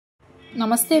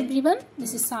Namaste everyone,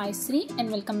 this is Sai Sri and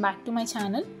welcome back to my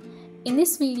channel. In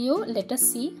this video, let us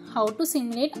see how to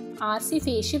simulate RC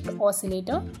phase shift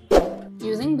oscillator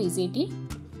using BJT.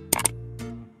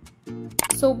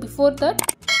 So before that,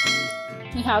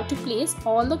 we have to place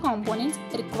all the components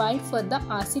required for the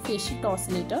RC phase shift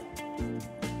oscillator.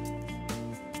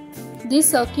 This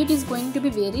circuit is going to be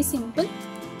very simple.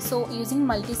 So using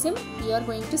Multisim, we are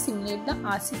going to simulate the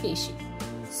RC phase shift.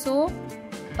 So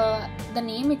the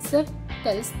name itself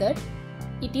tells that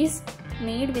it is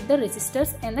made with the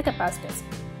resistors and the capacitors.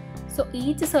 So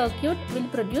each circuit will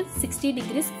produce 60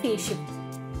 degrees phase shift.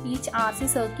 Each RC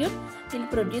circuit will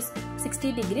produce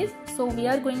 60 degrees. So we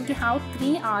are going to have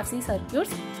 3 RC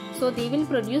circuits. So they will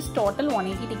produce total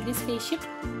 180 degrees phase shift.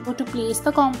 So to place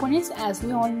the components, as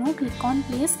we all know, click on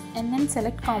place and then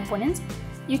select components.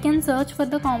 You can search for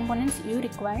the components you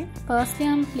require. Firstly, I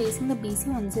am placing the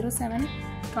BC107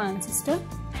 transistor.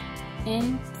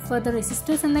 And for the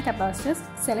resistors and the capacitors,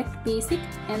 select basic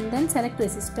and then select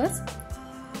resistors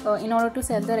in order to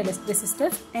sell the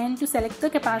resistors, and to select the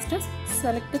capacitors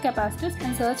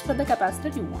and search for the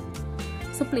capacitor you want.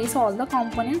 So place all the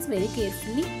components very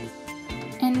carefully,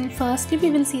 and firstly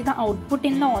we will see the output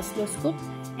in the oscilloscope,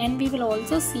 and we will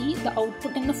also see the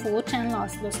output in the 4-channel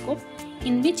oscilloscope,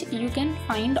 in which you can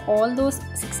find all those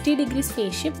 60 degrees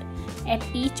phase shift at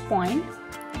each point.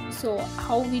 So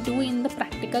how we do in the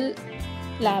practical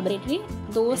laboratory,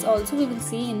 those also we will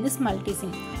see in this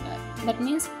Multisim. That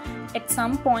means at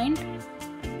some point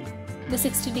the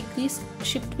 60 degrees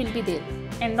shift will be there,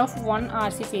 end of one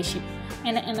RC phase shift,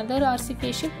 and another RC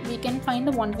phase shift we can find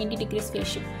the 120 degrees phase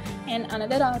shift, and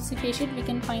another RC phase shift we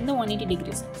can find the 180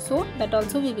 degrees. So that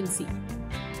also we will see.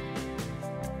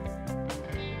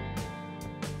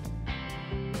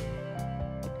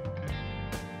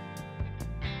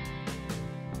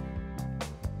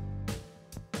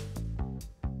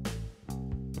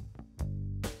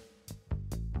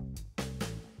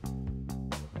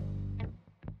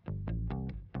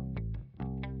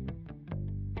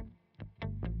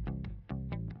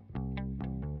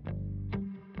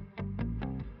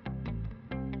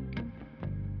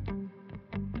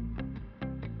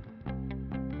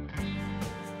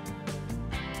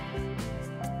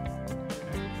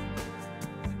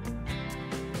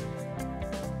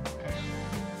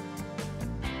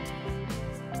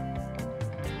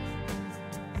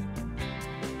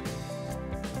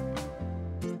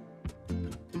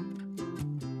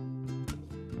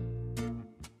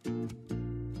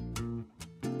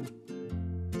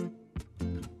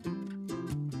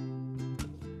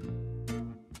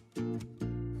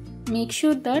 Make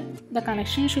sure that the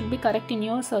connection should be correct in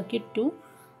your circuit too.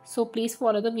 So please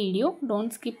follow the video,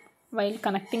 don't skip while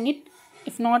connecting it.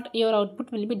 If not, your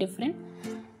output will be different.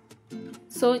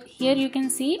 So here you can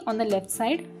see on the left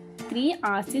side 3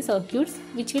 RC circuits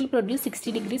which will produce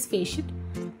 60 degrees phase shift.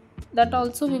 That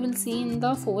also we will see in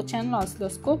the 4-channel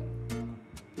oscilloscope.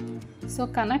 So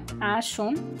connect as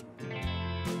shown.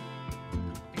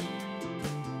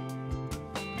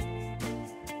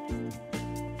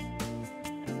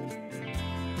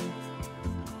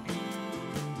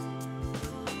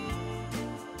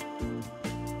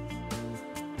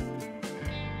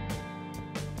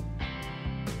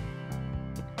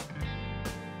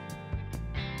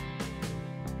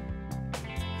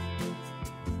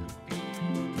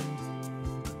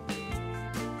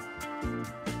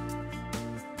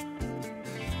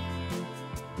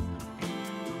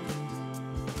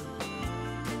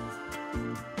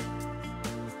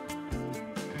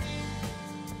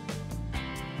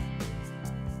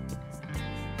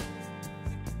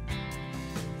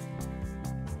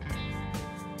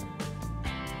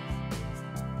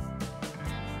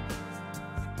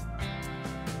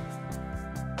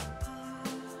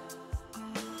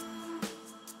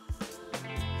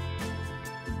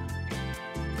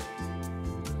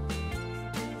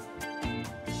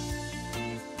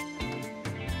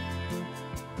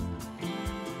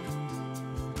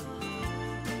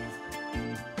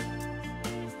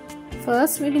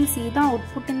 First we will see the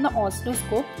output in the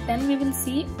oscilloscope, then we will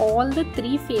see all the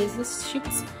 3 phases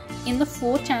shifts in the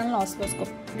 4-channel oscilloscope.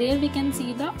 There we can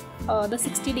see the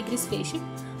 60 degrees phase shift.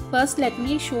 First let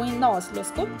me show in the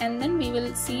oscilloscope, and then we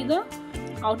will see the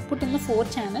output in the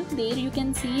 4-channel. There you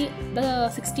can see the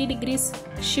 60 degrees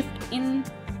shift in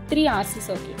 3 RC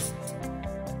circuits.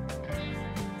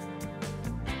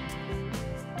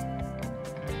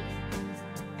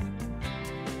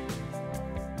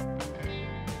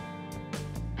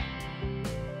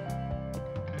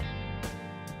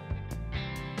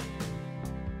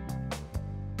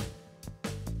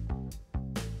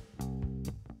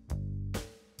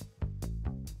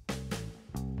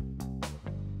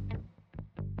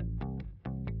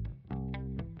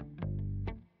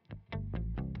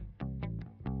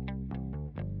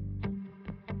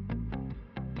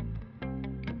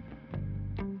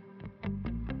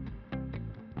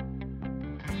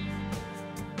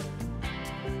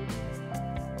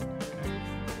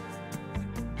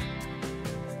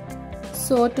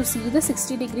 So to see the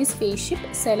 60 degrees phase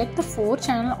shift, select the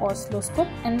 4-channel oscilloscope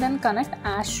and then connect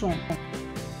as shown.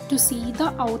 To see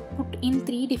the output in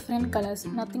 3 different colors,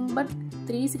 nothing but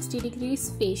 360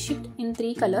 degrees phase shift in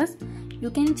 3 colors, you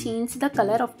can change the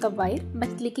color of the wire by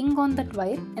clicking on that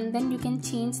wire, and then you can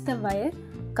change the wire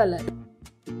color.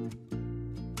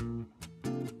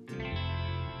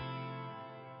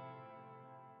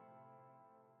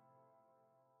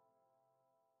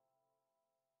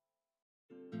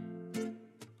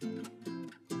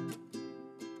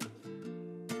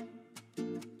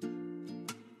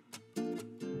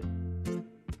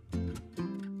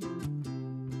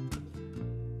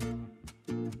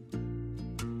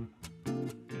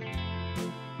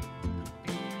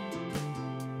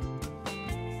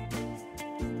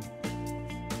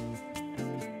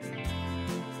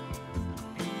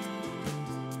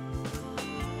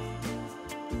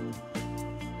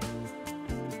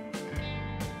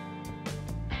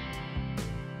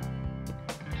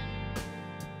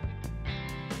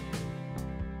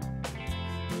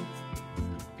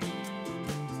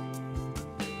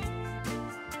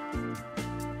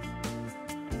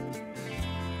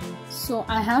 So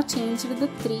I have changed the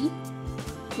 3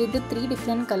 with the 3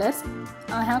 different colors.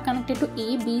 I have connected to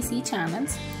A, B, C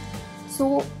channels.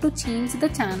 So to change the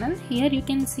channel, here you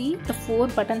can see the 4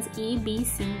 buttons A, B,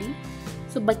 C, D.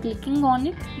 So by clicking on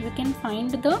it, you can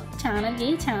find the channel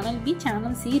A, channel B,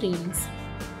 channel C readings.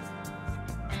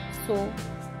 So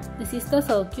this is the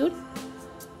circuit.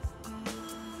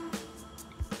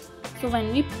 So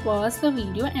when we pause the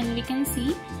video, and we can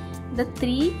see the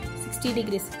 3 60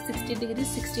 degrees, 60 degrees,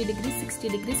 60 degrees, 60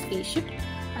 degrees phase shift.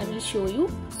 I will show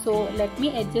you. So let me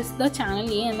adjust the channel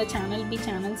A and the channel B,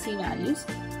 channel C values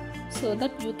so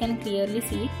that you can clearly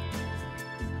see it.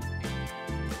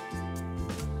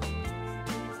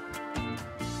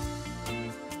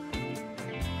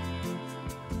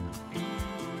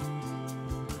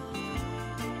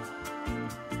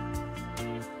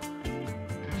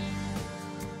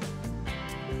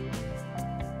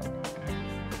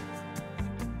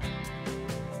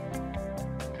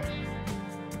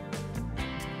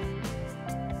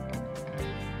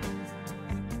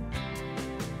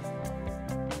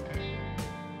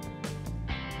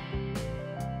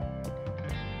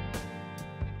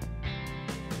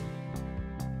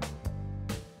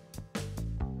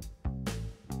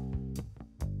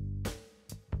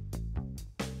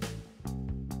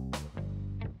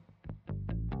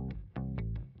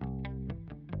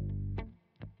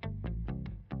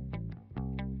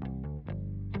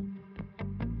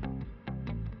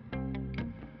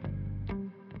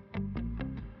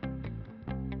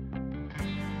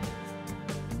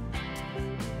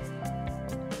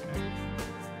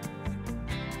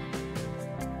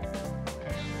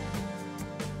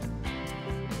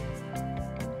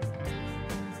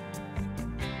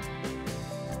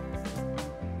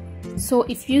 So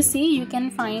if you see, you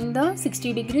can find the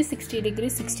 60 degrees, 60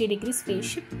 degrees, 60 degrees phase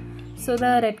shift. So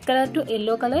the red color to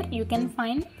yellow color, you can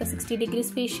find the 60 degrees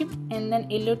phase shift, and then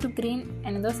yellow to green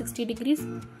another 60 degrees.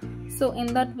 So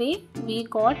in that way we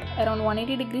got around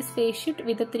 180 degrees phase shift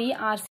with the 3 RC